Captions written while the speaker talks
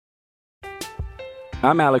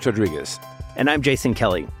I'm Alex Rodriguez. And I'm Jason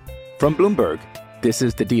Kelly. From Bloomberg, this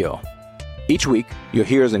is The Deal. Each week, you'll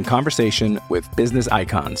hear us in conversation with business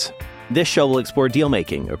icons. This show will explore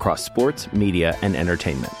deal-making across sports, media, and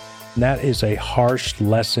entertainment. That is a harsh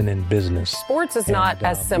lesson in business. Sports is not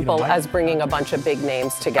as simple as bringing a bunch of big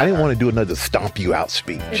names together. I didn't want to do another stomp you out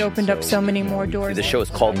speech. It opened up so many more doors. The show is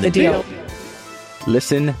called The Deal.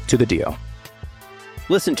 Listen to The Deal.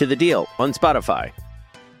 Listen to The Deal on Spotify.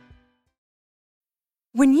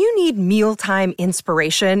 When you need mealtime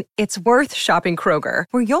inspiration, it's worth shopping Kroger,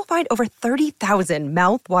 where you'll find over 30,000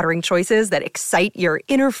 mouth-watering choices that excite your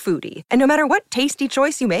inner foodie. And no matter what tasty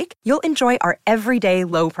choice you make, you'll enjoy our everyday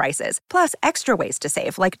low prices, plus extra ways to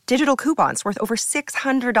save, like digital coupons worth over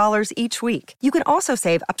 $600 each week. You can also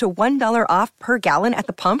save up to $1 off per gallon at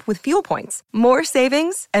the pump with fuel points. More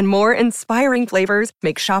savings and more inspiring flavors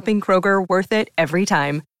make shopping Kroger worth it every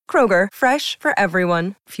time. Kroger, fresh for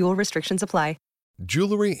everyone. Fuel restrictions apply.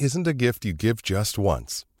 Jewelry isn't a gift you give just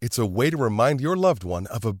once. It's a way to remind your loved one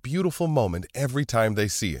of a beautiful moment every time they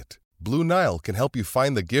see it. Blue Nile can help you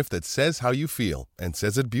find the gift that says how you feel and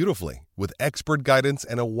says it beautifully, with expert guidance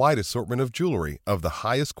and a wide assortment of jewelry of the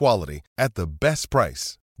highest quality at the best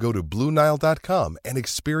price. Go to BlueNile.com and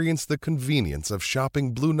experience the convenience of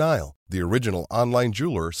shopping Blue Nile, the original online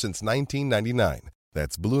jeweler since 1999.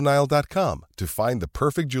 That's BlueNile.com to find the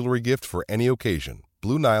perfect jewelry gift for any occasion.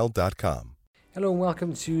 BlueNile.com. Hello and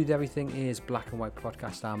welcome to the Everything is Black and White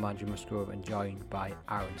podcast. I'm Andrew Musgrove and joined by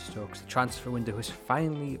Aaron Stokes. The transfer window has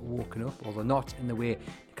finally woken up, although not in the way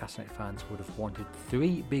Newcastle United fans would have wanted.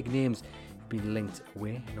 3 big names have been linked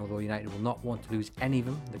away, and although United will not want to lose any of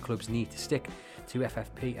them, the club's need to stick to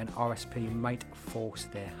FFP and RSP might force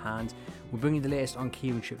their hand. We're bringing the latest on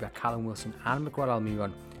Kieran, Trippier, Callum Wilson and Miguel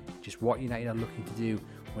Almiron, just what United are looking to do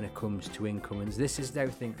when it comes to incomings. This is the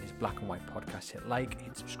Everything is Black and White podcast. Hit like,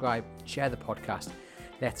 hit subscribe, share the podcast.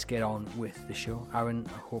 Let's get on with the show. Aaron,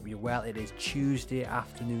 I hope you're well. It is Tuesday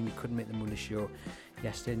afternoon. You couldn't make the Monday show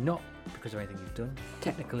yesterday, not because of anything you've done.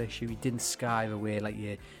 Technical issue. You didn't skive away like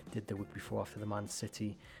you did the week before after the Man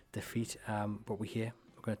City defeat. But we're here.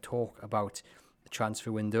 We're going to talk about the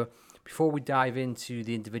transfer window. Before we dive into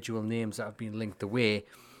the individual names that have been linked away,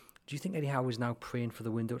 do you think Eddie Howe is now praying for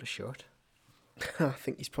the window to shut? I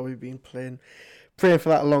think he's probably been praying for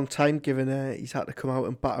that a long time, given he's had to come out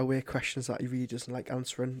and bat away questions that he really doesn't like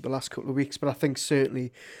answering the last couple of weeks. But I think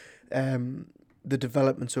certainly the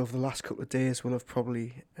developments over the last couple of days will have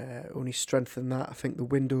probably only strengthened that. I think the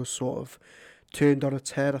window's sort of turned on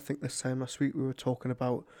its head. I think this time last week we were talking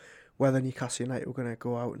about whether Newcastle United were going to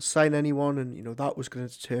go out and sign anyone, and that was going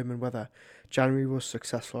to determine whether January was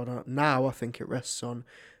successful or not. Now I think it rests on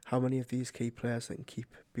how many of these key players they can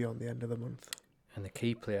keep beyond the end of the month. And the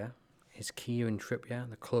key player is Kieran Trippier.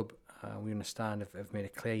 The club, we understand, have made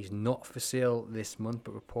it clear he's not for sale this month,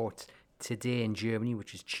 but reports today in Germany,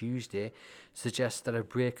 which is Tuesday, suggest that a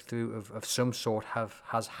breakthrough of some sort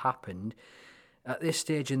has happened. At this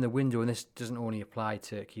stage in the window, and this doesn't only apply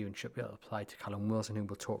to Kieran Trippier, it'll apply to Callum Wilson, who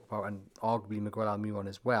we'll talk about, and arguably Miguel Almiron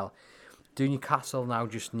as well. Do Newcastle now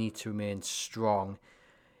just need to remain strong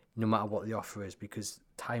no matter what the offer is, because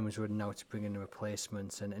time is running out to bring in the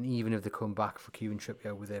replacements, and even if they come back for Kieran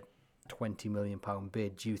Trippier with a £20 million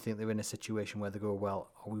bid, do you think they're in a situation where they go, well,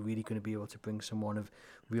 are we really going to be able to bring someone of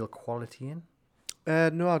real quality in?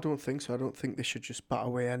 No, I don't think so. I don't think they should just bat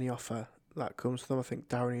away any offer that comes to them. I think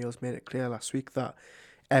Darren Eales made it clear last week that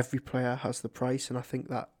every player has the price, and I think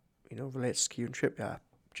that relates to Kieran Trippier.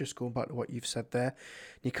 Just going back to what you've said there,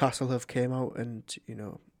 Newcastle have came out and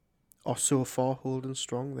are so far holding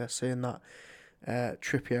strong. They're saying that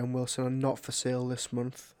Trippier and Wilson are not for sale this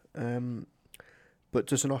month, but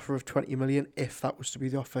does an offer of 20 million, if that was to be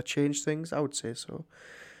the offer, change things? I would say so.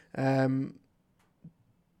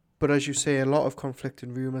 But as you say, a lot of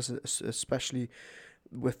conflicting rumours, especially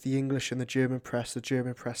with the English and the German press. The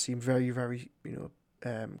German press seem very, very,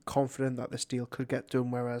 confident that this deal could get done,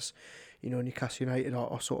 whereas, Newcastle United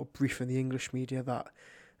are sort of briefing the English media that,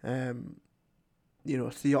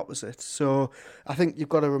 it's the opposite. So I think you've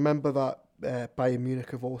got to remember that Bayern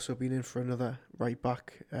Munich have also been in for another right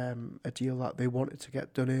back, a deal that they wanted to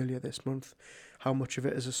get done earlier this month. How much of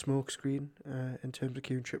it is a smokescreen in terms of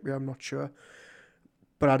Kieran Trippier, I'm not sure.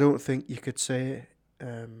 But I don't think you could say,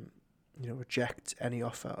 reject any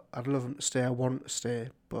offer. I'd love him to stay, I want him to stay,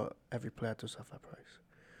 but every player does have that price.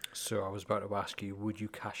 So I was about to ask you, would you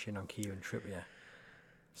cash in on Kieran Trippier?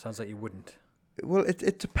 Sounds like you wouldn't. Well,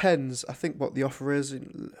 it depends. I think what the offer is.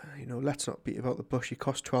 Let's not beat about the bush. He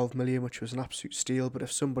cost 12 million, which was an absolute steal. But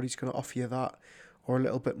if somebody's going to offer you that or a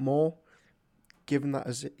little bit more, given that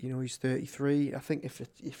as he's 33, I think if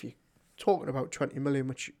you're talking about 20 million,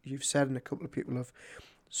 which you've said and a couple of people have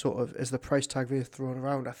sort of, is the price tag they've thrown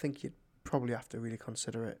around, I think you'd probably have to really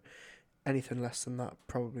consider it. Anything less than that,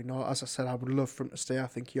 probably not. As I said, I would love for him to stay. I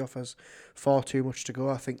think he offers far too much to go.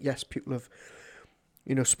 I think, yes, people have,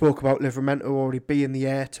 spoke about Livramento already being the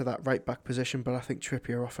heir to that right back position, but I think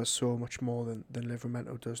Trippier offers so much more than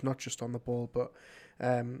Livramento does, not just on the ball, but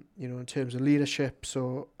in terms of leadership.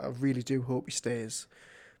 So I really do hope he stays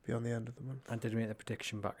beyond the end of the month. I did make the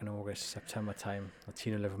prediction back in August, September time, that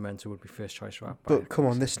Tino Livramento would be first choice right back. But come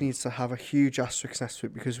on, this needs to have a huge asterisk next to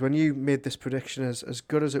it, because when you made this prediction, as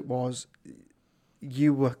good as it was,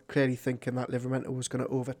 you were clearly thinking that Livramento was going to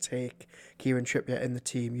overtake Kieran Trippier in the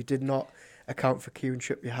team. You did not account for Kieran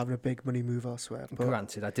Trippier having a big money move elsewhere. But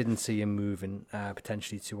granted, I didn't see him moving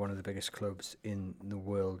potentially to one of the biggest clubs in the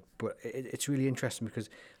world. But it's really interesting, because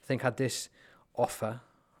I think had this offer,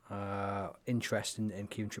 interest in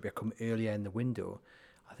Kieran Trippier come earlier in the window,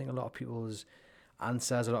 I think a lot of people's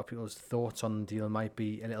answers, a lot of people's thoughts on the deal might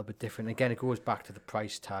be a little bit different. Again, it goes back to the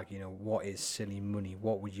price tag. What is silly money?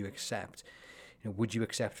 What would you accept? Would you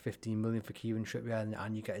accept 15 million for Kieran Trippier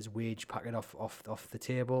and you get his wage packet off the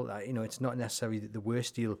table? It's not necessarily the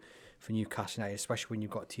worst deal for Newcastle United, especially when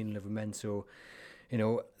you've got Tino Livramento.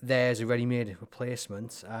 There's a ready-made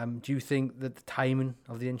replacement. Do you think that the timing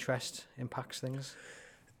of the interest impacts things?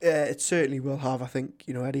 It certainly will have. I think,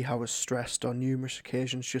 Eddie Howe has stressed on numerous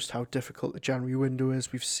occasions just how difficult the January window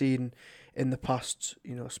is. We've seen in the past,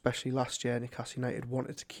 especially last year, Newcastle United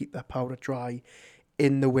wanted to keep their powder dry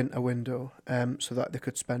in the winter window so that they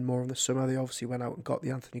could spend more in the summer. They obviously went out and got the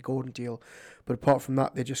Anthony Gordon deal. But apart from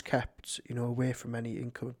that, they just kept, away from any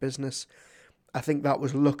income of business. I think that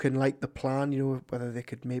was looking like the plan, whether they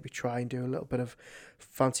could maybe try and do a little bit of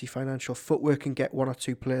fancy financial footwork and get one or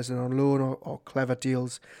two players in on loan or clever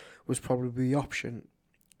deals was probably the option.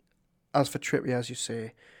 As for Trippier, as you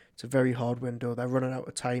say, it's a very hard window. They're running out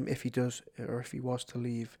of time if he does, or if he was to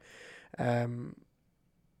leave.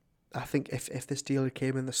 I think if this deal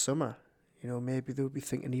came in the summer, maybe they would be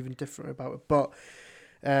thinking even different about it. But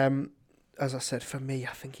as I said, for me,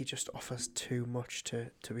 I think he just offers too much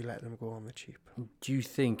to be letting him go on the cheap. Do you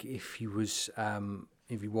think if he was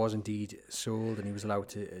indeed sold and he was allowed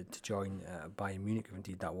to join Bayern Munich, if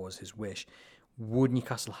indeed that was his wish, would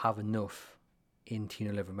Newcastle have enough in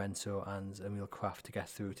Tino Livramento and Emil Kraft to get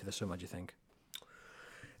through to the summer, do you think?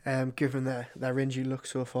 Given their injury look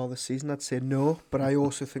so far this season, I'd say no. But I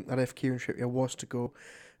also think that if Kieran Trippier was to go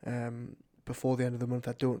before the end of the month,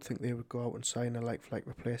 I don't think they would go out and sign a like-for-like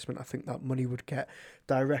replacement. I think that money would get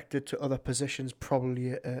directed to other positions,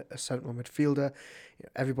 probably a central midfielder.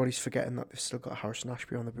 Everybody's forgetting that they've still got Harrison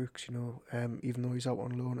Ashby on the books, even though he's out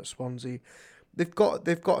on loan at Swansea. They've got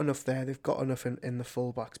enough there. They've got enough in the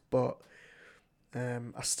fullbacks, but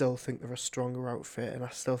I still think they're a stronger outfit, and I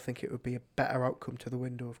still think it would be a better outcome to the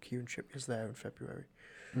window if Kieran Trippier's there in February.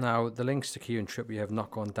 Now, the links to Kieran Trippier have not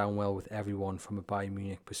gone down well with everyone from a Bayern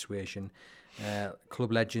Munich persuasion.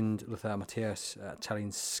 Club legend Lothar Matthäus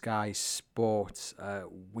telling Sky Sports,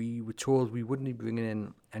 we were told we wouldn't be bringing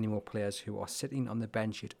in any more players who are sitting on the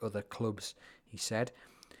bench at other clubs, he said.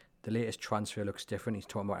 The latest transfer looks different. He's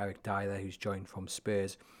talking about Eric Dyer, who's joined from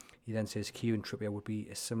Spurs. He then says Kieran Trippier would be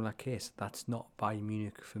a similar case. That's not Bayern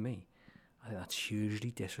Munich for me. I think that's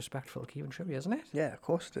hugely disrespectful to Kieran Trippier, isn't it? Yeah, of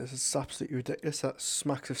course it is. It's absolutely ridiculous. That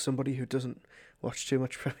smacks of somebody who doesn't watch too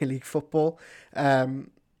much Premier League football.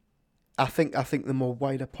 I think the more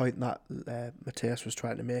wider point that Matthäus was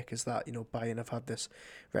trying to make is that Bayern have had this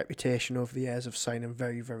reputation over the years of signing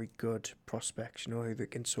very, very good prospects. Who they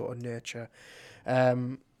can sort of nurture.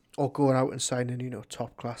 Or going out and signing,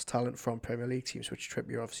 top class talent from Premier League teams, which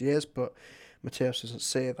Trippier obviously is, but Matthäus doesn't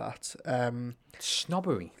say that.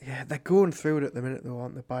 Snobbery. Yeah, they're going through it at the minute, though,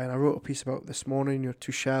 aren't they, Bayern? I wrote a piece about it this morning.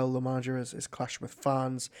 Tuchel, the manager, is clashing with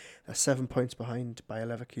fans. They're 7 points behind Bayer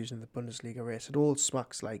Leverkusen in the Bundesliga race. It all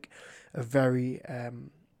smacks like a very,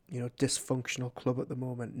 dysfunctional club at the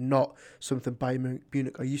moment, not something Bayern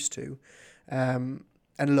Munich are used to. And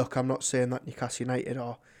look, I'm not saying that Newcastle United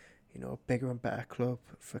are a bigger and better club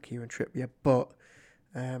for Kieran Trippier, but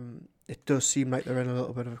it does seem like they're in a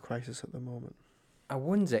little bit of a crisis at the moment. I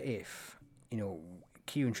wonder if,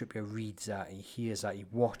 Kieran Trippier reads that, he hears that, he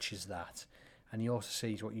watches that, and he also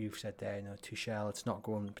sees what you've said there, Tuchel, it's not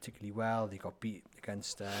going particularly well. They got beat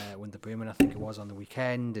against Werder Bremen, I think it was, on the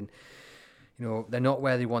weekend, and they're not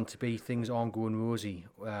where they want to be. Things aren't going rosy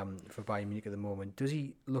for Bayern Munich at the moment. Does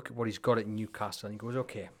he look at what he's got at Newcastle and he goes,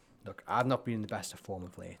 okay, look, I've not been in the best of form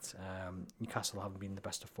of late. Newcastle haven't been in the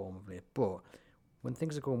best of form of late. But when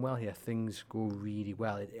things are going well here, things go really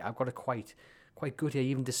well. I've got it quite good here,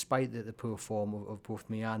 even despite the poor form of both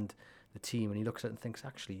me and the team, and he looks at it and thinks,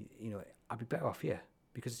 actually, I'd be better off here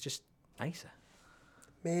because it's just nicer.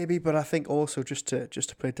 Maybe, but I think also just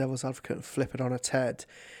to play devil's advocate and flip it on its head,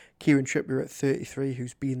 Kieran Trippier at 33,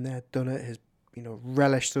 who's been there, done it, has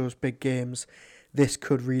relished those big games. This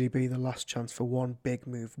could really be the last chance for one big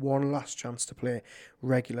move, one last chance to play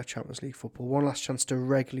regular Champions League football, one last chance to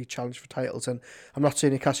regularly challenge for titles. And I'm not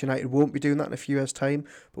saying Newcastle United won't be doing that in a few years' time,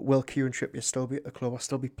 but will Kieran Trippier still be at the club or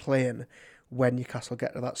still be playing when Newcastle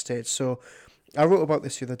get to that stage? So I wrote about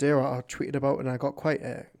this the other day, or I tweeted about it, and I got quite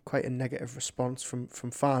a negative response from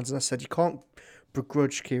fans. And I said, you can't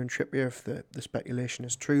begrudge Kieran Trippier if the speculation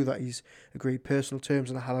is true that he's agreed personal terms.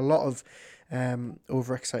 And I had a lot of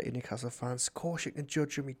overexcited Newcastle fans. Of course you can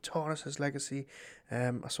judge him, he tarnished his legacy.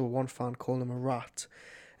 I saw one fan calling him a rat.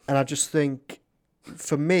 And I just think,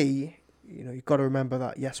 for me, you've got to remember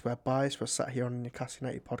that, yes, we're biased. We're sat here on a Newcastle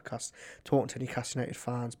United podcast talking to Newcastle United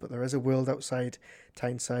fans, but there is a world outside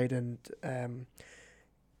Tyneside, and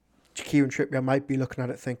Kieran Trippier might be looking at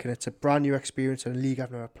it thinking it's a brand new experience in a league I've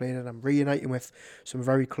never played in. I'm reuniting with some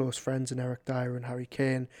very close friends in Eric Dyer and Harry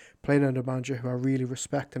Kane, playing under a manager who I really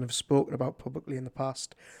respect and have spoken about publicly in the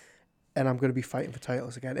past, and I'm going to be fighting for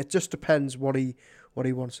titles again. It just depends what he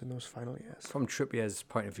wants in those final years. From Trippier's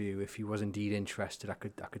point of view, if he was indeed interested, I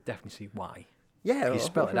could definitely see why. Yeah, you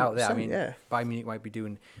spelled it out there. I mean, yeah. Bayern Munich might be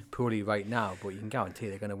doing poorly right now, but you can guarantee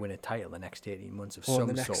they're going to win a title the next 18 months of or some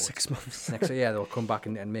the next sort. 6 months. They'll come back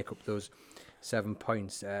and make up those 7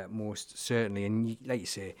 points, most certainly. And like you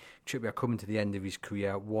say, Trippier coming to the end of his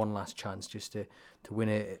career, one last chance just to win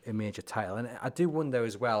a major title. And I do wonder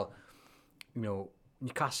as well,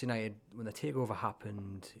 Newcastle United, when the takeover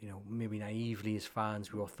happened, maybe naively as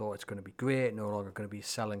fans, we all thought it's going to be great, no longer going to be a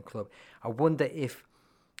selling club. I wonder if,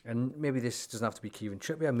 and maybe this doesn't have to be Kieran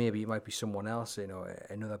Trippier, maybe it might be someone else,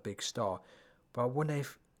 another big star, but I wonder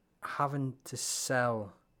if having to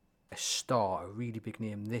sell a star, a really big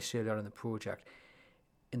name this early on in the project,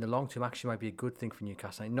 in the long term actually might be a good thing for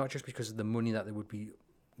Newcastle, not just because of the money that they would be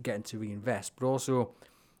getting to reinvest, but also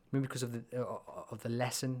maybe because of the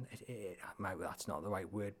lesson. That's not the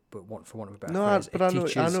right word, but for want of a better phrase. But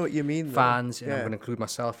I know what you mean. Fans, and I'm going to include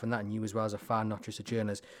myself in that, and you as well as a fan, not just a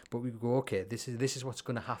journalist. But we go, okay, this is what's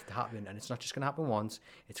going to have to happen, and it's not just going to happen once.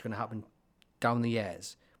 It's going to happen down the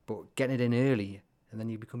years. But getting it in early, and then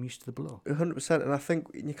you become used to the blow. 100%, and I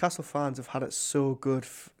think Newcastle fans have had it so good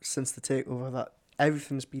since the takeover that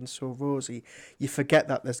everything's been so rosy, you forget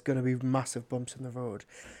that there's going to be massive bumps in the road.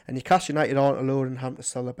 And Newcastle United aren't alone in having to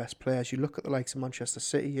sell their best players. You look at the likes of Manchester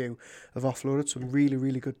City, who have offloaded some really,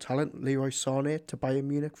 really good talent. Leroy Sané to Bayern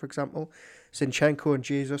Munich, for example. Zinchenko and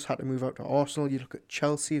Jesus had to move out to Arsenal. You look at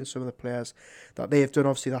Chelsea and some of the players that they have done.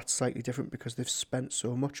 Obviously, that's slightly different because they've spent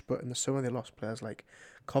so much. But in the summer, they lost players like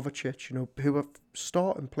Kovacic, who are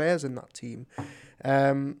starting players in that team.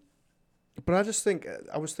 But I just think,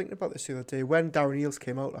 I was thinking about this the other day, when Darren Eales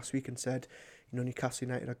came out last week and said, Newcastle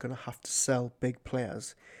United are going to have to sell big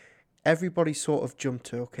players, everybody sort of jumped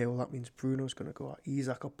to, okay, well, that means Bruno's going to go out,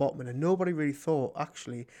 Isak or Botman, and nobody really thought,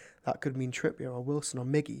 actually, that could mean Trippier or Wilson or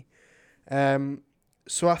Miggy.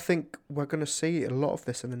 So I think we're going to see a lot of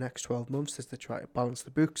this in the next 12 months as they try to balance the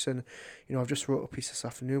books. And, I've just wrote a piece this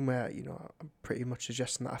afternoon where, I'm pretty much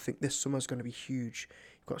suggesting that I think this summer's going to be huge.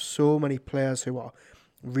 You've got so many players who are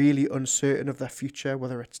really uncertain of their future,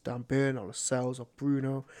 whether it's Dan Burn or Lascelles or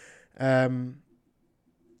Bruno.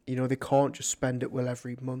 They can't just spend at will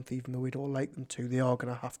every month, even though we'd all like them to. They are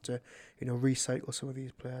going to have to, recycle some of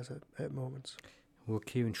these players at moments. Will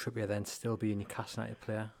Kieran Trippier then still be a Newcastle United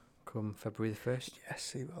player come February the 1st?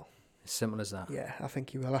 Yes, he will. As simple as that? Yeah, I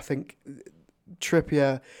think he will. I think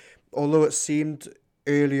Trippier, although it seemed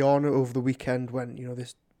early on over the weekend when,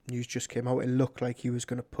 this news just came out, it looked like he was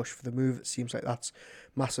going to push for the move. It seems like that's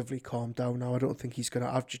massively calmed down now. I don't think he's going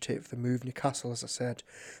to agitate for the move. Newcastle, as I said,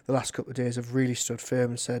 the last couple of days have really stood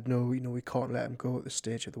firm and said, no, we can't let him go at this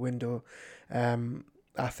stage of the window.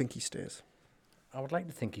 I think he stays. I would like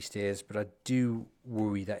to think he stays, but I do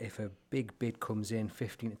worry that if a big bid comes in,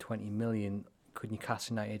 15 to 20 million, could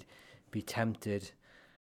Newcastle United be tempted?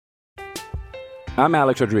 I'm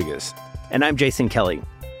Alex Rodriguez. And I'm Jason Kelly.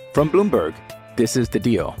 From Bloomberg, this is The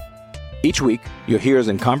Deal. Each week, you'll hear us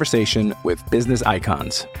in conversation with business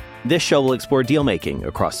icons. This show will explore deal-making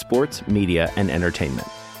across sports, media, and entertainment.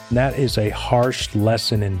 That is a harsh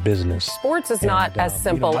lesson in business. Sports is not as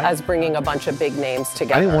simple as bringing a bunch of big names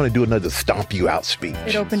together. I didn't want to do another stomp you out speech.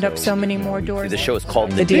 It opened up so many more doors. The show is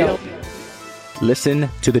called The Deal. Listen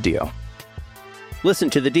to The Deal. Listen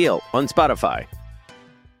to The Deal on Spotify.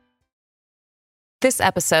 This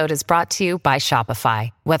episode is brought to you by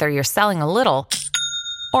Shopify. Whether you're selling a little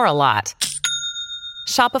or a lot,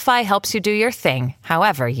 Shopify helps you do your thing,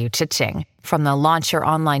 however you cha-ching. From the launch your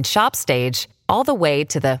online shop stage, all the way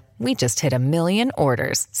to the we just hit 1 million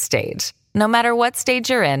orders stage. No matter what stage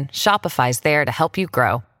you're in, Shopify's there to help you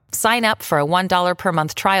grow. Sign up for a $1 per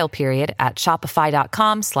month trial period at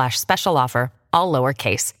shopify.com/special offer, all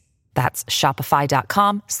lowercase. That's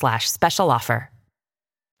shopify.com/special offer.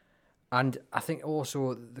 And I think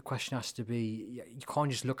also the question has to be, you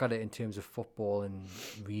can't just look at it in terms of football and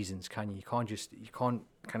reasons, can you? You can't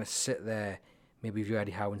kind of sit there, maybe if you're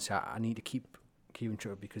Eddie Howe, and say, I need to keep Kieran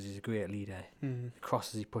Trippier because he's a great leader. The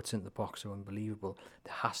crosses he puts into the box are unbelievable.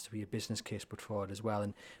 There has to be a business case put forward as well.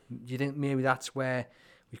 And do you think maybe that's where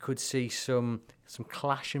we could see some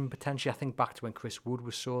clashing potentially? I think back to when Chris Wood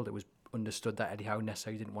was sold, it was understood that Eddie Howe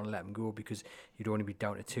necessarily didn't want to let him go because he'd only be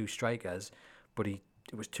down to 2 strikers, but it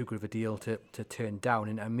was too good of a deal to turn down,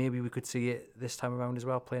 and maybe we could see it this time around as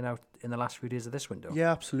well, playing out in the last few days of this window.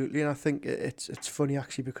 Yeah, absolutely, and I think it's funny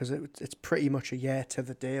actually because it's pretty much a year to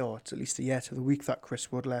the day, or it's at least a year to the week that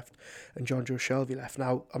Chris Wood left and John Joe Shelvey left.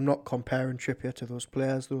 Now, I'm not comparing Trippier to those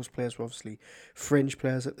players. Those players were obviously fringe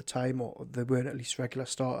players at the time, or they weren't at least regular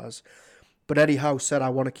starters. But Eddie Howe said, I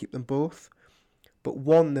want to keep them both. But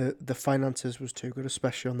one, the finances was too good,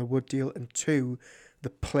 especially on the Wood deal, and two, the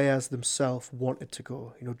players themselves wanted to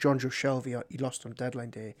go. You know, John Joe Shelvey, he lost on deadline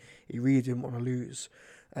day. He really didn't want to lose.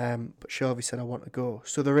 But Shelvey said, I want to go.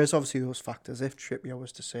 So there is obviously those factors. If Trippier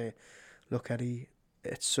was to say, look, Eddie,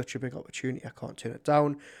 it's such a big opportunity, I can't turn it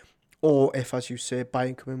down. Or if, as you say,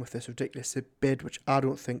 Bayern come in with this ridiculous bid, which I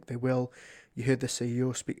don't think they will. You heard the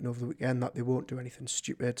CEO speaking over the weekend that they won't do anything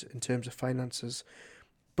stupid in terms of finances.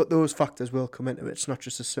 But those factors will come into it. It's not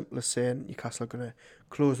just as simple as saying Newcastle are going to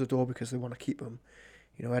close the door because they want to keep him.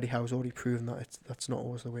 You know, Eddie Howe's already proven that that's not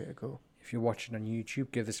always the way to go. If you're watching on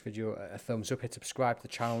YouTube, give this video a thumbs up, hit subscribe to the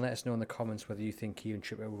channel, let us know in the comments whether you think Kieran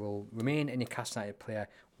Trippier will remain a Newcastle United player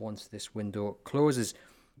once this window closes.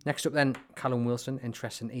 Next up then, Callum Wilson,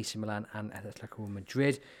 interest in AC Milan and Atletico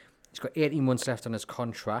Madrid. He's got 18 months left on his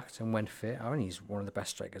contract, and when fit, he's one of the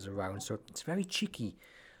best strikers around, so it's very cheeky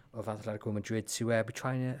of Atletico Madrid to be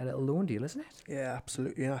trying a little loan deal, isn't it? Yeah,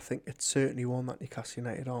 absolutely. And I think it's certainly one that Newcastle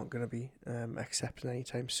United aren't going to be accepting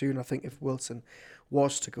anytime soon. I think if Wilson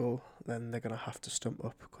was to go, then they're going to have to stump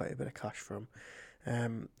up quite a bit of cash for him.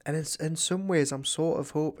 And in some ways, I'm sort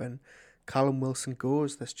of hoping Callum Wilson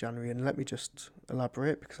goes this January. And let me just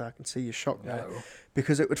elaborate, because I can see you're shocked now.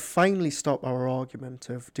 Because it would finally stop our argument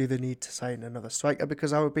of do they need to sign another striker,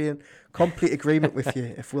 because I would be in complete agreement with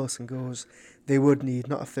you. If Wilson goes, they would need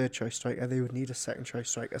not a third choice striker, they would need a second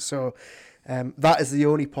choice striker. So that is the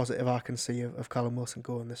only positive I can see of Callum Wilson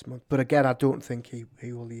going this month. But again, I don't think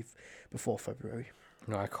he will leave before February.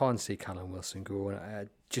 No, I can't see Callum Wilson going,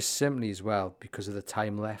 just simply as well because of the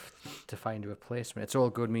time left to find a replacement. It's all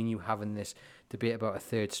good, you having this debate about a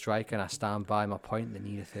third striker, and I stand by my point, they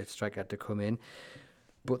need a third striker to come in.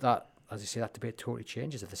 But that, as you say, that debate totally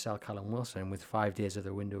changes if they sell Callum Wilson with 5 days of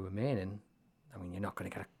the window remaining. You're not going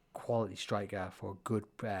to get a quality striker for a good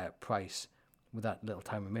price with that little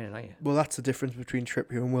time remaining, are you? Well, that's the difference between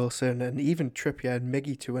Trippier and Wilson, and even Trippier and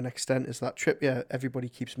Miggy to an extent, is that Trippier, everybody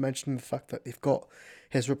keeps mentioning the fact that they've got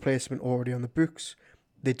his replacement already on the books.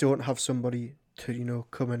 They don't have somebody to,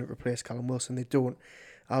 come in and replace Callum Wilson. They don't,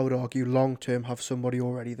 I would argue, long term have somebody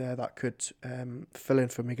already there that could fill in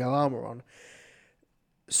for Miguel Almiron.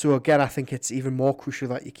 So again, I think it's even more crucial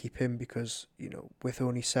that you keep him because, with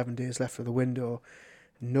only 7 days left of the window,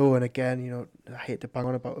 knowing again, I hate to bang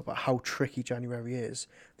on about how tricky January is,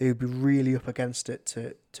 they would be really up against it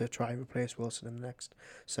to try and replace Wilson in the next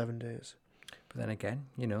 7 days. But then again,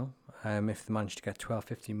 if they manage to get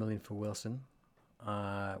 12-15 million for Wilson,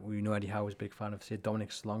 we know Eddie Howe was a big fan of, say,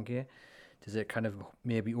 Dominic Solanke. Does it kind of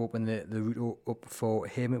maybe open the route up for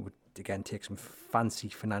him? It would, again, take some fancy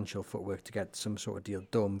financial footwork to get some sort of deal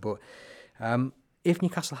done. But if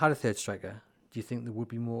Newcastle had a third striker, do you think they would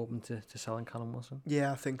be more open to selling Callum Wilson?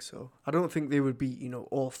 Yeah, I think so. I don't think they would be,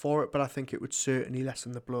 all for it, but I think it would certainly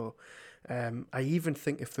lessen the blow. I even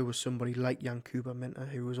think if there was somebody like Yankuba Minter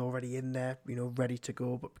who was already in there, ready to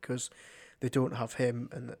go, but because they don't have him,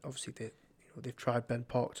 and obviously they've tried Ben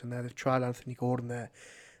Parkton there, they've tried Anthony Gordon there.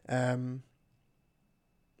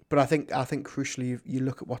 But I think crucially, you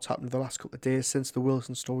look at what's happened the last couple of days since the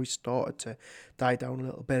Wilson story started to die down a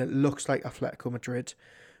little bit. It looks like Atletico Madrid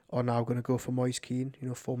are now going to go for Moise Kean,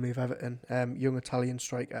 formerly of Everton, young Italian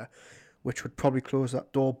striker, which would probably close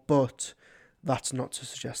that door. But that's not to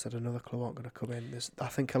suggest that another club aren't going to come in. I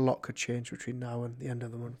think a lot could change between now and the end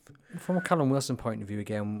of the month. From a Callum Wilson point of view,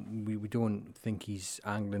 again, we don't think he's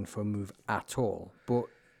angling for a move at all. But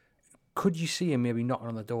could you see him maybe knocking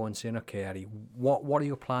on the door and saying, okay, Eddie, what are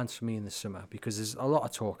your plans for me in the summer? Because there's a lot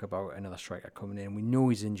of talk about another striker coming in. We know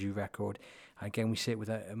his injury record. Again, we say it with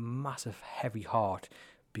a massive, heavy heart,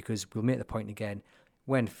 because we'll make the point again,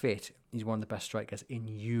 when fit, he's one of the best strikers in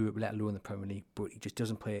Europe, let alone the Premier League, but he just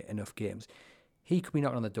doesn't play enough games. He could be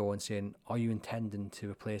knocking on the door and saying, are you intending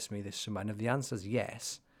to replace me this summer? And if the answer is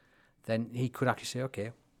yes, then he could actually say,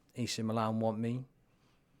 okay, AC Milan want me,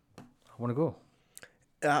 I want to go.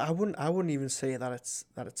 I wouldn't even say that it's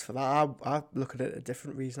for that. I look at it a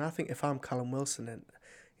different reason. I think if I'm Callum Wilson,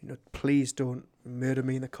 and please don't murder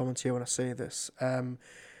me in the comments here when I say this.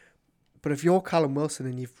 But if you're Callum Wilson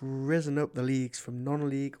and you've risen up the leagues from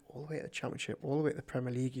non-league all the way to the Championship, all the way to the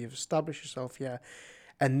Premier League, you've established yourself here,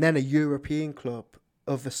 and then a European club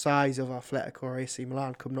of the size of Atletico or AC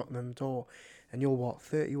Milan come knocking on the door, and you're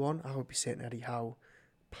 31? I would be saying to Eddie Howe,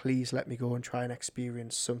 please let me go and try and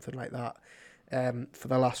experience something like that. For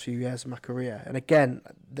the last few years of my career. And again,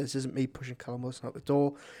 this isn't me pushing Callum Wilson out the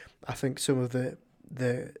door. I think some of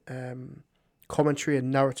the commentary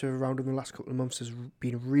and narrative around him in the last couple of months has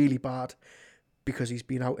been really bad because he's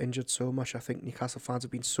been out injured so much. I think Newcastle fans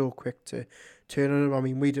have been so quick to turn on him. I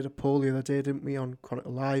mean, we did a poll the other day, didn't we, on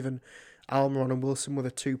Chronicle Live, and Almiron and Wilson were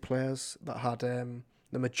the two players that had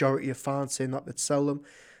the majority of fans saying that they'd sell them.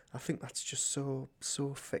 I think that's just so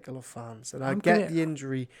fickle of fans. And I get the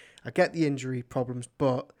injury problems,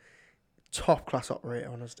 but top class operator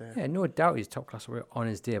on his day. Yeah, no doubt he's top class operator on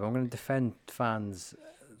his day. But I'm going to defend fans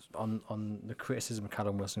on the criticism of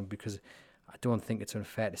Callum Wilson, because I don't think it's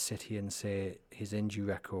unfair to sit here and say his injury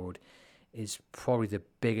record is probably the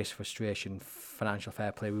biggest frustration, financial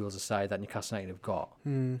fair play rules aside, that Newcastle United have got.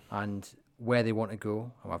 And where they want to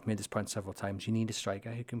go, and I've made this point several times, you need a striker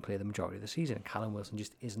who can play the majority of the season, and Callum Wilson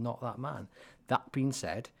just is not that man. That being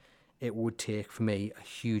said, it would take, for me, a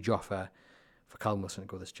huge offer for Callum Wilson to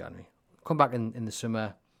go this January. Come back in the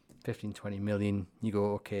summer, 15-20 million, you go,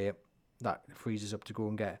 okay, that frees us up to go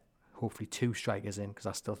and get hopefully 2 strikers in, because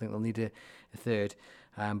I still think they'll need a third,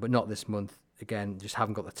 but not this month. Again, just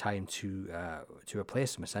haven't got the time to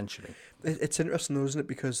replace them, essentially. It's interesting though, isn't it?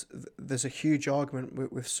 Because there's a huge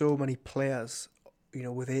argument with so many players,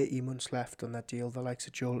 with 18 months left on their deal, the likes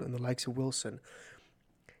of Joel and the likes of Wilson.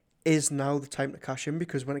 Is now the time to cash in?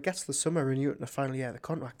 Because when it gets to the summer and you're in the final year of the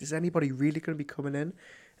contract, is anybody really going to be coming in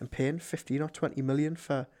and paying 15 or 20 million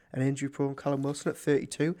for an injury-prone Callum Wilson at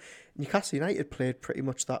 32? Newcastle United played pretty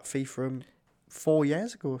much that fee for him 4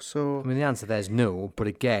 years ago. So I mean, the answer there is no, but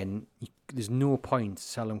again, there's no point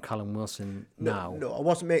selling Callum Wilson now. No, I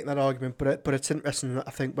wasn't making that argument, but it's interesting that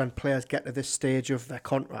I think when players get to this stage of their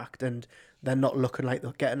contract and they're not looking like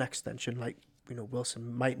they'll get an extension, like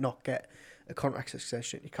Wilson might not get a contract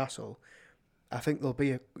extension at Newcastle, I think there'll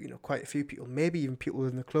be quite a few people, maybe even people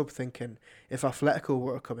within the club, thinking if Atletico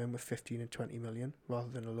were to come in with 15 and 20 million rather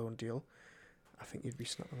than a loan deal, I think you'd be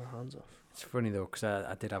snapping their hands off. It's funny though, because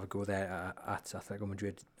I did have a go there at Atletico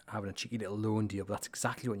Madrid, having a cheeky little loan deal, but that's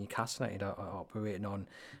exactly what Newcastle United are operating on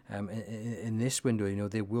in this window.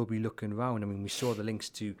 They will be looking around. I mean, we saw the links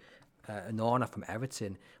to Onana from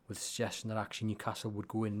Everton with the suggestion that actually Newcastle would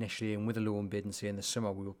go in initially and with a loan bid and say in the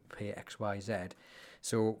summer we will pay X, Y, Z.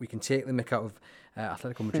 So we can take the mick out of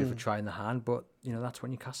Atletico Madrid for trying the hand, but that's what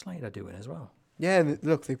Newcastle United are doing as well. Yeah, and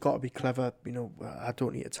look, they've got to be clever. I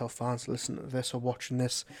don't need to tell fans to listen to this or watching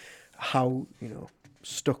this how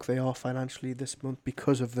stuck they are financially this month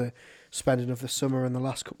because of the spending of the summer and the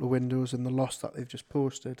last couple of windows and the loss that they've just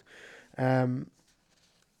posted.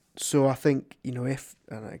 So I think if,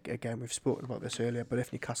 and again we've spoken about this earlier, but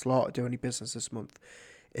if Newcastle are to do any business this month,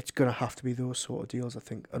 it's going to have to be those sort of deals, I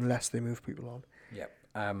think, unless they move people on.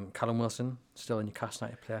 Yep. Callum Wilson still a Newcastle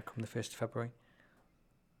United player come the 1st of February.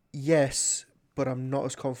 Yes, but I'm not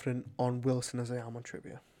as confident on Wilson as I am on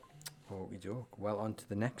Trippier. We do. Well, on to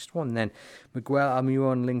the next one then. Miguel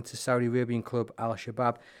Almiron linked to Saudi Arabian club Al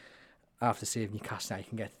Shabab. I have to say, if Newcastle United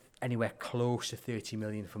can get anywhere close to 30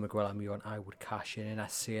 million for Miguel Almiron, I would cash in, and I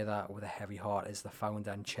say that with a heavy heart as the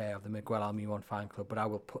founder and chair of the Miguel Almiron fan club, but I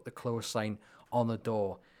will put the close sign on the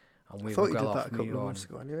door and wave Miguel off. I thought you did that a couple of months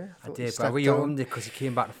ago anyway. I did, but I reopened it because he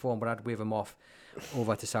came back to form, but I'd wave him off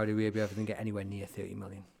over to Saudi Arabia if he didn't get anywhere near 30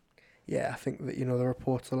 million. Yeah, I think that, the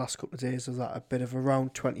reports the last couple of days is that a bid of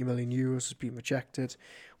around 20 million euros has been rejected,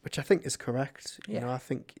 which I think is correct. Yeah. I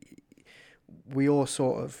think we all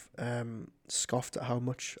sort of scoffed at how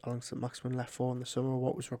much Alan St. Maximin left for in the summer,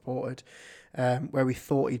 what was reported, where we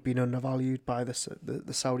thought he'd been undervalued by the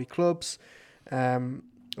Saudi clubs.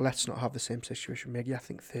 Let's not have the same situation, Miguel. I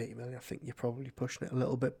think 30 million, I think you're probably pushing it a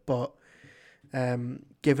little bit, but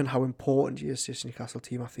given how important he is to this Newcastle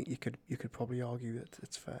team, I think you could probably argue that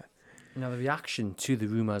it's fair. Now, the reaction to the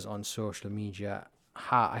rumours on social media,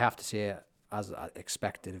 I have to say, as I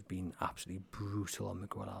expected, have been absolutely brutal on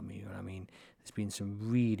Miguel Almiron. I mean, there's been some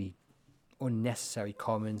really unnecessary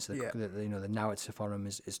comments. The narrative on him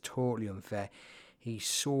is totally unfair. He's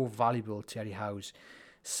so valuable to Eddie Howe's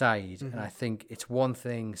side, and I think it's one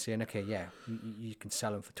thing saying, okay, yeah, you can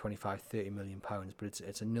sell him for 25-30 million pounds, but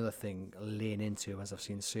it's another thing laying into him, as I've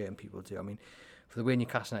seen certain people do. I mean, for the way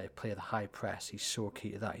Newcastle United play the high press, he's so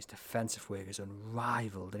key to that. His defensive work is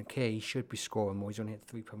unrivaled, and okay, he should be scoring more. He's only had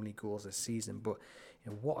 3 Premier League goals this season, but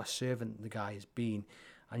what a servant the guy has been,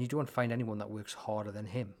 and you don't find anyone that works harder than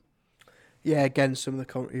him. Yeah, again, some of the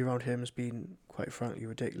commentary around him has been, quite frankly,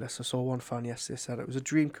 ridiculous. I saw one fan yesterday said it was a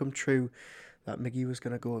dream come true that Miggy was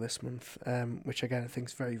going to go this month, which again I think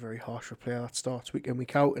is very, very harsh for a player that starts week in,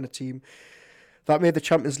 week out in a team that made the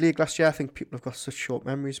Champions League last year. I think people have got such short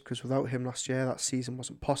memories because without him last year, that season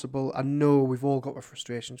wasn't possible. I know we've all got our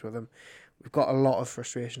frustrations with him. We've got a lot of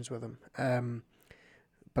frustrations with him.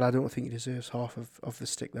 But I don't think he deserves half of the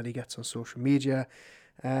stick that he gets on social media.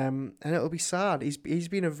 And it'll be sad. He's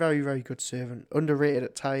been a very, very good servant. Underrated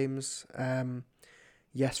at times.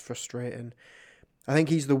 Yes, frustrating. I think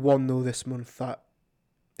he's the one though this month that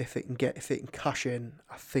if they can cash in,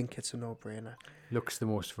 I think it's a no-brainer. Looks the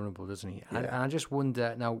most vulnerable, doesn't he? Yeah. And I just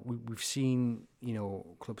wonder, now we've seen,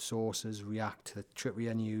 club sources react to the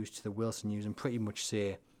Trippier news, to the Wilson news, and pretty much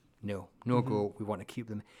say, no go, we want to keep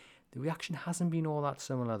them. The reaction hasn't been all that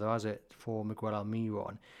similar, though, has it, for Miguel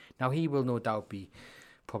Almiron? Now, he will no doubt be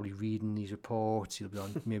probably reading these reports. He'll be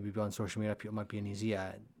on maybe on social media. People might be in his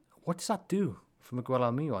ear. What does that do for Miguel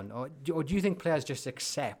Almiron? Or do you think players just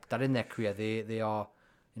accept that in their career they are,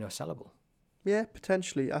 sellable? Yeah,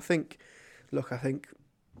 potentially. I think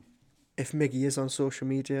if Miggy is on social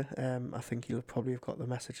media, I think he'll probably have got the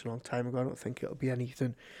message a long time ago. I don't think it'll be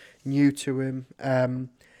anything new to him.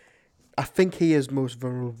 I think he is most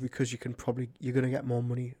vulnerable because you're going to get more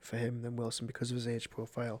money for him than Wilson because of his age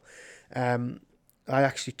profile. I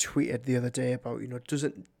actually tweeted the other day about,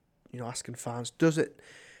 asking fans, does it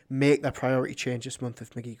make their priority change this month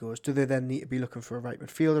if Miggy goes? Do they then need to be looking for a right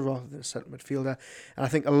midfielder rather than a centre midfielder? And I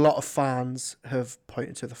think a lot of fans have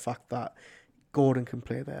pointed to the fact that Gordon can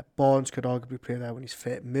play there. Barnes could arguably play there when he's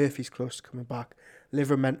fit. Murphy's close to coming back.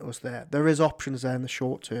 Livramento's there. There is options there in the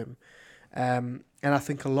short term. And I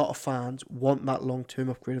think a lot of fans want that long-term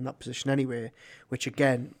upgrade in that position anyway, which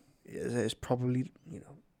again is probably,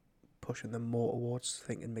 pushing them more towards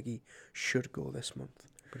thinking Miggy should go this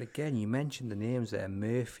month. But again, you mentioned the names there,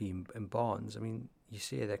 Murphy and Barnes. I mean, you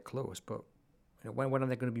say they're close, but when are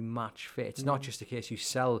they going to be match fit? It's not just a case you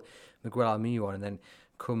sell Miguel Almiron and then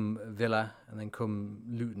come Villa and then come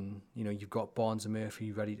Luton, you've got Barnes and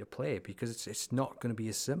Murphy ready to play, because it's not going to be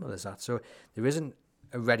as simple as that. So there isn't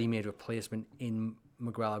a ready-made replacement in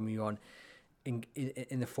Miguel Almiron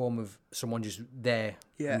in the form of someone just there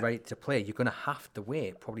and ready to play. You're going to have to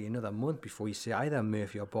wait probably another month before you see either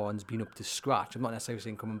Murphy or Barnes being up to scratch. I'm not necessarily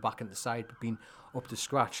saying coming back into the side, but being up to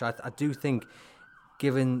scratch. So I do think,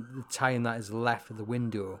 given the time that is left of the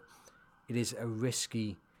window, it is a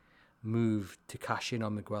risky move to cash in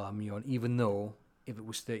on Miguel Almiron, even though if it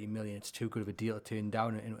was 30 million, it's too good of a deal to turn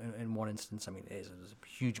down in one instance. I mean, it's a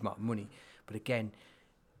huge amount of money. But again,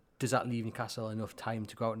 does that leave Newcastle enough time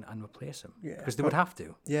to go out and replace him? Yeah, because they would have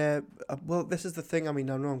to. Yeah, well, this is the thing. I mean,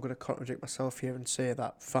 I know I'm going to contradict myself here and say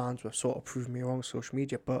that fans were sort of proving me wrong on social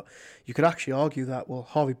media, but you could actually argue that, well,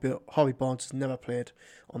 Harvey Barnes has never played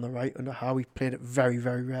on the right under Howe. He played it very,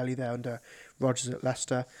 very rarely there under Rodgers at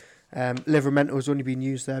Leicester. Livramento has only been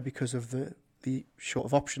used there because of the short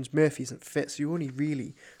of options. Murphy isn't fit, so you only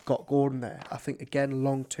really got Gordon there. I think, again,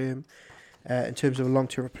 long-term, in terms of a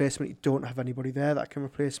long-term replacement, you don't have anybody there that can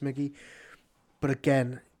replace Miggy. But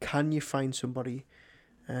again, can you find somebody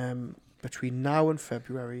between now and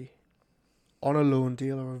February on a loan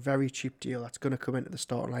deal or a very cheap deal that's going to come into the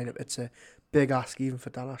starting lineup? It's a big ask even for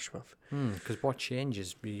Dan Ashworth. Because what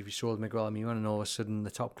changes? You sold Miguel Almiron and all of a sudden the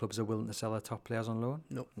top clubs are willing to sell their top players on loan?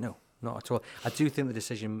 No, not at all. I do think the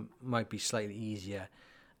decision might be slightly easier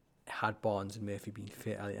had Barnes and Murphy been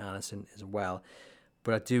fit, Elliot Anderson as well.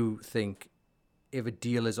 But I do think if a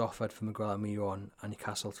deal is offered for Miguel Almiron and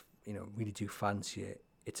Newcastle, really do fancy it,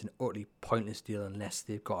 it's an utterly pointless deal unless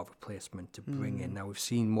they've got a replacement to bring in. Now, we've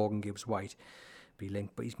seen Morgan Gibbs-White be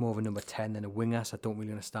linked, but he's more of a number 10 than a winger, so I don't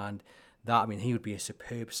really understand that. I mean, he would be a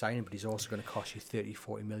superb signing, but he's also going to cost you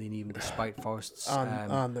 30-40 million, even despite Forest's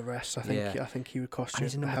and the rest. I think he would cost you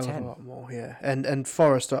a hell 10. of a lot more. Yeah, and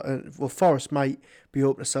Forest, Forest might be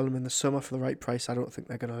open to sell him in the summer for the right price. I don't think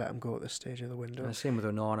they're going to let him go at this stage of the window. And the same with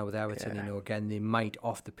Onana, with Everton. Again, they might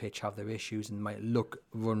off the pitch have their issues and might look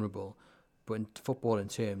vulnerable, but in football in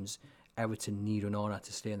terms, Everton need an honour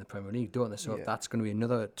to stay in the Premier League, don't they? So that's going to be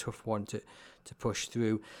another tough one to push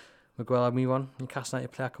through. Miguel Almiron, Newcastle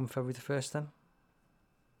United player, come February the 1st then?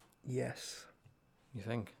 Yes. You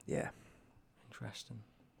think? Yeah.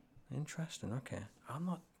 Interesting, okay. I'm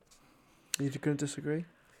not... Are you going to disagree?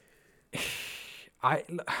 I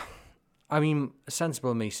mean, a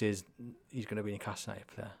sensible me says he's going to be a Newcastle United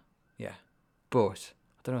player. Yeah. But,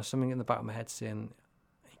 I don't know, something in the back of my head saying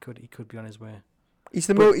he could be on his way. He's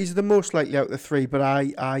the most likely out of the three, but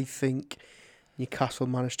I think Newcastle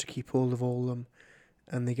managed to keep hold of all of them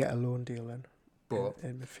and they get a loan deal in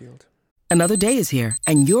midfield. Another day is here,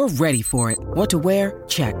 and you're ready for it. What to wear?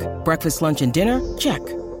 Check. Breakfast, lunch, and dinner? Check.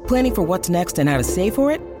 Planning for what's next and how to save for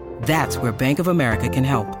it? That's where Bank of America can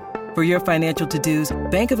help. For your financial to-dos,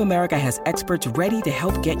 Bank of America has experts ready to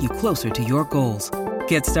help get you closer to your goals.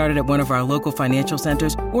 Get started at one of our local financial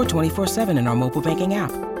centers or 24/7 in our mobile banking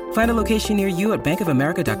app. Find a location near you at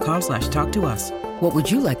bankofamerica.com/talktous. What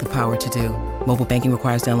would you like the power to do? Mobile banking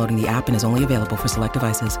requires downloading the app and is only available for select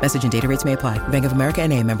devices. Message and data rates may apply. Bank of America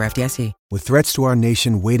N.A., member FDIC. With threats to our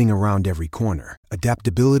nation waiting around every corner,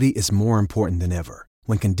 adaptability is more important than ever.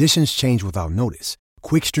 When conditions change without notice,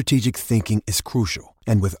 quick strategic thinking is crucial.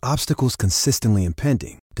 And with obstacles consistently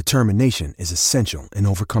impending, determination is essential in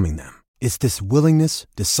overcoming them. It's this willingness,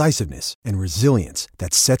 decisiveness, and resilience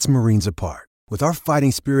that sets Marines apart. With our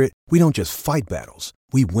fighting spirit, we don't just fight battles,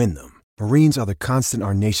 we win them. Marines are the constant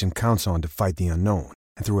our nation counts on to fight the unknown.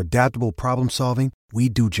 And through adaptable problem solving, we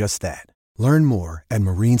do just that. Learn more at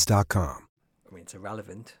marines.com. I mean, it's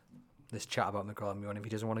irrelevant, this chat about Miguel Almiron, if he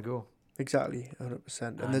doesn't want to go. Exactly,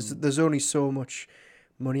 100%. And there's only so much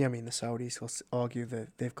money. I mean, the Saudis will argue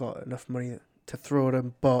that they've got enough money to throw at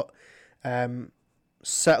him, but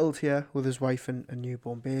settled here with his wife and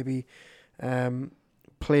newborn baby,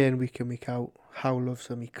 playing week in, week out. Howe loves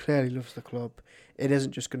him. He clearly loves the club. It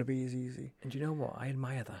isn't just going to be as easy. And you know what? I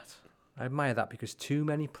admire that. I admire that because too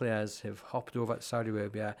many players have hopped over to Saudi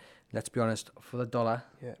Arabia, let's be honest, for the dollar.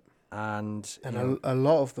 Yeah. And a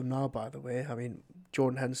lot of them now, by the way. I mean,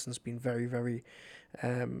 Jordan Henderson's been very, very,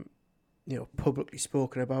 publicly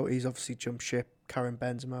spoken about. He's obviously jumped ship. Karen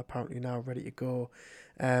Benzema apparently now ready to go.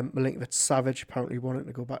 Milinkovic-Savic apparently wanting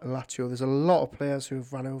to go back to Lazio. There's a lot of players who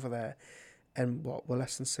have run over there. And we're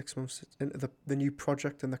less than 6 months into the new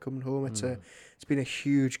project and they're coming home. It's been a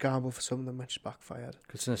huge gamble for some of them, which has backfired.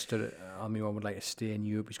 Because understood Almiron would like to stay in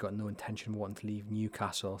Europe. He's got no intention of wanting to leave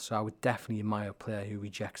Newcastle. So I would definitely admire a player who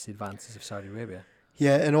rejects the advances of Saudi Arabia.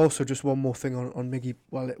 Yeah, and also just one more thing on Miggy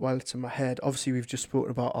while it's in my head. Obviously, we've just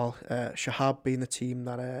spoken about Shahab being the team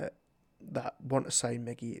that want to sign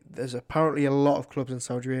Miggy. There's apparently a lot of clubs in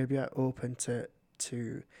Saudi Arabia open to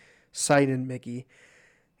signing Miggy.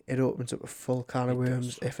 It opens up a full can of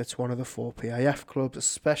worms if it's one of the 4 PIF clubs,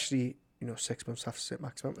 especially 6 months after sit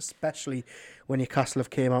maximum, especially when Newcastle have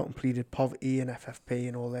came out and pleaded poverty and FFP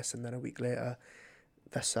and all this, and then a week later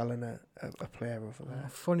they're selling a player over there.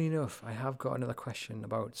 Funny enough, I have got another question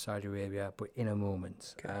about Saudi Arabia, but in a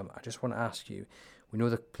moment. Okay. I just want to ask you, we know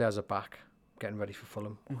the players are back, getting ready for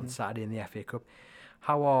Fulham on Saturday in the FA Cup.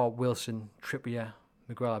 How are Wilson, Trippier,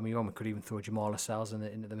 Miguel Almiron, we could even throw Jamal Lascelles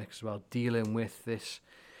into the mix as well, dealing with this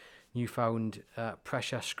newfound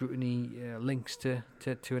pressure, scrutiny, links to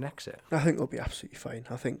an exit? I think they'll be absolutely fine.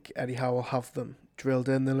 I think Eddie Howe will have them drilled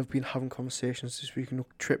in. They'll have been having conversations this week. And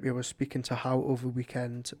Trippier was speaking to Howe over the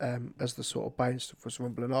weekend as the sort of buying stuff was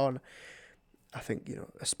rumbling on. I think,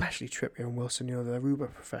 especially Trippier and Wilson, they're uber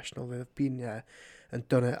professional. They've been there and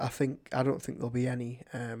done it. I don't think there'll be any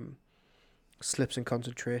slips in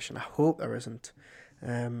concentration. I hope there isn't.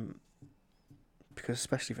 Because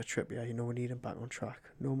especially for Trippier, we need him back on track.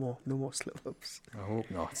 No more slip-ups. I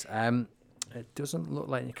hope not. It doesn't look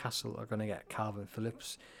like Newcastle are going to get Calvin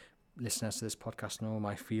Phillips. Listeners to this podcast know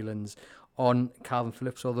my feelings on Calvin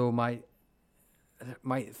Phillips, although my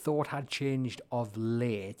thought had changed of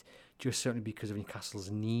late, just certainly because of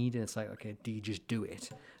Newcastle's need. And it's like, okay, do you just do it?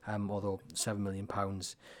 Although £7 million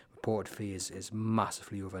reported fee is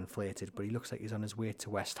massively overinflated, but he looks like he's on his way to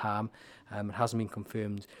West Ham. It hasn't been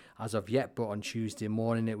confirmed as of yet, but on Tuesday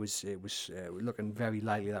morning it was looking very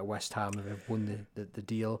likely that West Ham have won the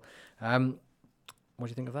deal. What do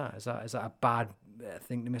you think of that? Is that a bad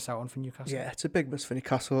thing to miss out on for Newcastle? Yeah, it's a big miss for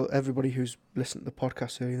Newcastle. Everybody who's listened to the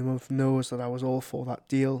podcast earlier in the month knows that I was all for that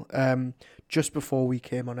deal. Just before we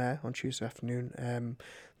came on air on Tuesday afternoon,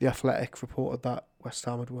 The Athletic reported that West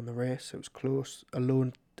Ham had won the race. It was close. A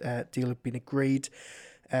loan deal had been agreed.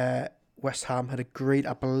 West Ham had agreed,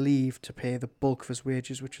 I believe, to pay the bulk of his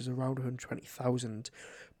wages, which is around 120,000,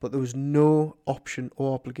 but there was no option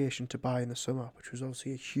or obligation to buy in the summer, which was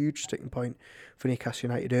obviously a huge sticking point for Newcastle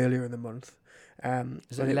United earlier in the month.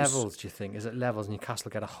 Is it levels, do you think? Is it levels Newcastle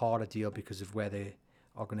get a harder deal because of where they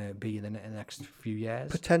are going to be in the next few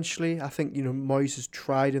years? Potentially. I think, Moyes has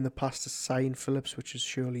tried in the past to sign Phillips, which has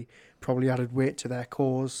surely probably added weight to their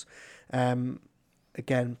cause.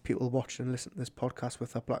 Again, people watching and listening to this podcast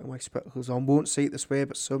with their black and white spectacles on won't see it this way,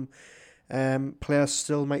 but some players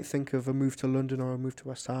still might think of a move to London or a move to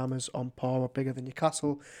West Ham as on par or bigger than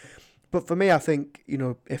Newcastle. But for me, I think,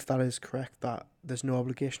 if that is correct, that there's no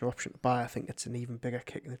obligation or option to buy, I think it's an even bigger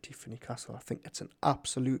kick in the teeth for Newcastle. I think it's an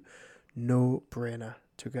absolute no-brainer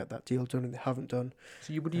to get that deal done, and they haven't done.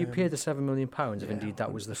 So would you pay the £7 million if indeed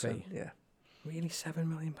that was the fee? Yeah. Really, £7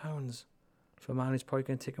 million? For a man who's probably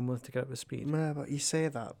going to take a month to get up to speed. Yeah, but you say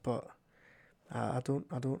that, but I don't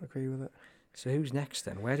agree with it. So who's next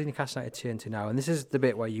then? Where did Newcastle United turn to now? And this is the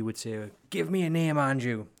bit where you would say, give me a name,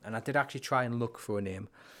 Andrew. And I did actually try and look for a name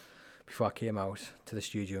before I came out to the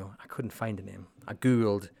studio. I couldn't find a name. I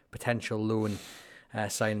Googled potential loan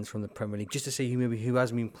signings from the Premier League just to see who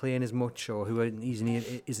hasn't been playing as much or who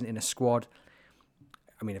isn't in a squad.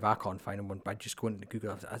 I mean, if I can't find one, by just going to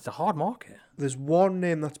Google, it's a hard market. There's one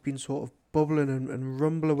name that's been sort of bubbling and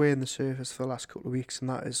rumble away in the surface for the last couple of weeks, and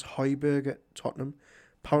that is Højbjerg at Tottenham,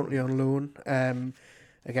 apparently on loan.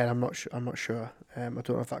 Again, I'm not sure. I don't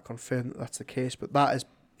know if that confirmed that that's the case, but that is,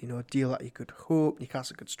 a deal that you could hope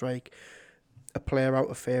Newcastle could strike. A player out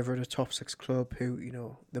of favour at a top 6 club who,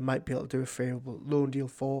 they might be able to do a favourable loan deal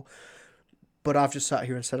for. But I've just sat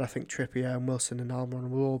here and said I think Trippier and Wilson and Almiron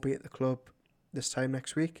will all be at the club this time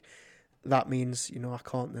next week. That means, I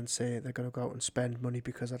can't then say they're going to go out and spend money,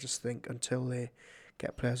 because I just think until they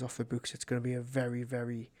get players off the books, it's going to be a very,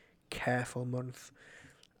 very careful month.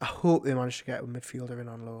 I hope they manage to get a midfielder in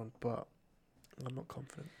on loan, but I'm not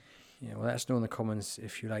confident. Yeah, well, let us know in the comments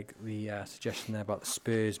if you like the suggestion there about the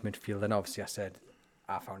Spurs midfield. And obviously I said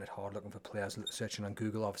I found it hard looking for players, searching on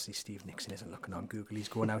Google. Obviously Steve Nixon isn't looking on Google. He's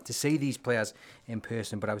going out to see these players in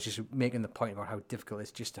person, but I was just making the point about how difficult it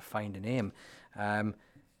is just to find a name.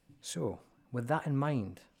 So, with that in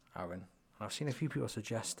mind, Aaron, and I've seen a few people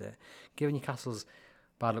suggest it, given Newcastle's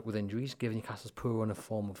bad luck with injuries, given Newcastle's poor run of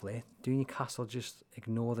form of late, do Newcastle just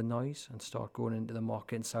ignore the noise and start going into the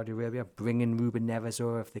market in Saudi Arabia, bring in Ruben Neves,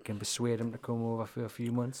 or if they can persuade him to come over for a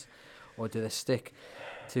few months? Or do they stick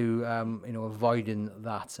to avoiding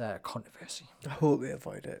that controversy? I hope they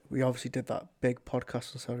avoid it. We obviously did that big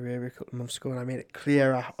podcast in Saudi Arabia a couple of months ago, and I made it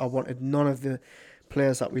clear I wanted none of the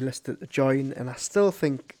players that we listed to join, and I still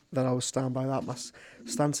think that I would stand by that. My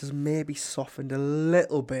stance has maybe softened a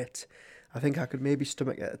little bit. I think I could maybe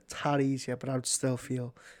stomach it a tad easier, but I would still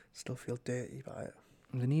feel dirty about it.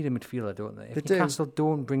 They need a midfielder, don't they? If Newcastle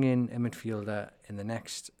don't bring in a midfielder in the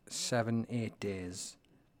next 7-8 days,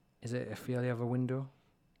 is it a failure of a window?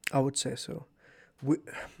 I would say so.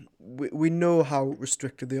 We know how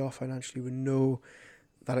restricted they are financially. We know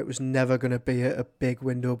that it was never going to be a big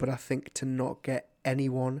window, but I think to not get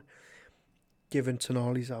anyone, given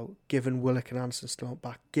Tonali's out, given Willock and Anderson still not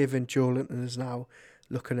back, given Joe Linton is now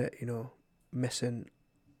looking at, missing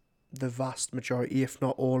the vast majority, if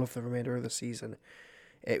not all, of the remainder of the season,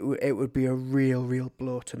 it would be a real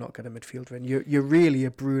blow to not get a midfielder in. You're really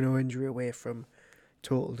a Bruno injury away from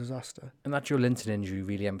total disaster. And that Joe Linton injury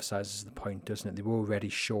really emphasises the point, doesn't it? They were already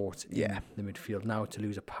short in the midfield. Now to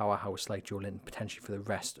lose a powerhouse like Joe Linton, potentially for the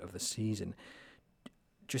rest of the season.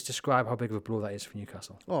 Just describe how big of a blow that is for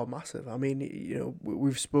Newcastle. Oh, massive. I mean,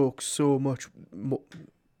 we've spoke so much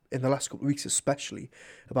in the last couple of weeks, especially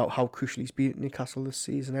about how crucial he's been at Newcastle this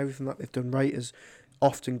season. Everything that they've done right has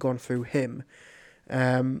often gone through him.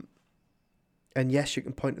 And yes, you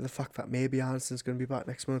can point to the fact that maybe Anderson's going to be back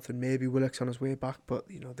next month and maybe Willock's on his way back, but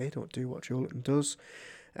they don't do what Joe Linton does.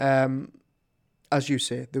 As you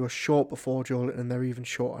say, they were short before Joe Linton, and they're even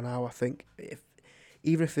shorter now. I think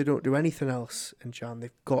even if they don't do anything else in Jan,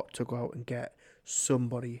 they've got to go out and get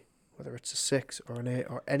somebody, whether it's a 6 or an 8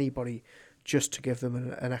 or anybody, just to give them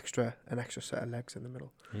an extra set of legs in the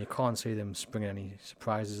middle. You can't see them springing any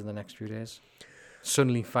surprises in the next few days.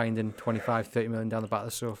 Suddenly finding 25-30 million down the back of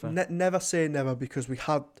the sofa. Never say never, because we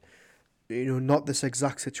had, not this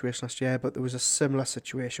exact situation last year, but there was a similar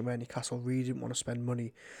situation where Newcastle really didn't want to spend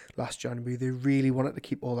money last January. They really wanted to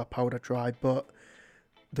keep all their powder dry, but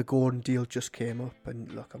the Gordon deal just came up.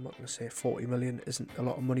 And look, I'm not going to say 40 million isn't a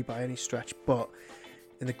lot of money by any stretch, but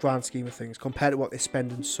in the grand scheme of things, compared to what they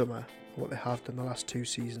spend in summer, what they have done the last 2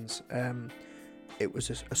 seasons, it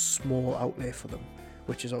was a small outlay for them,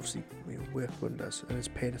 which is obviously worked wonders and has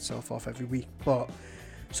paid itself off every week. But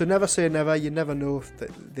So never say never. You never know if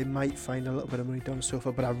they might find a little bit of money down the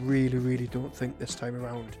sofa, but I really, really don't think this time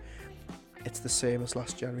around it's the same as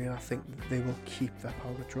last January. And I think they will keep their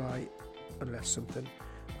powder dry unless something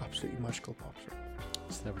absolutely magical pops up.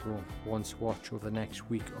 So there we go. One to watch over the next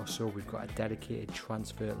week or so. We've got a dedicated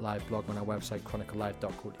transfer live blog on our website,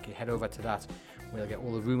 chroniclelive.co.uk. Head over to that. We'll get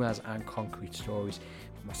all the rumours and concrete stories.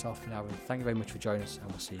 For myself and Aaron, thank you very much for joining us, and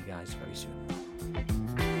we'll see you guys very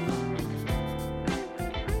soon.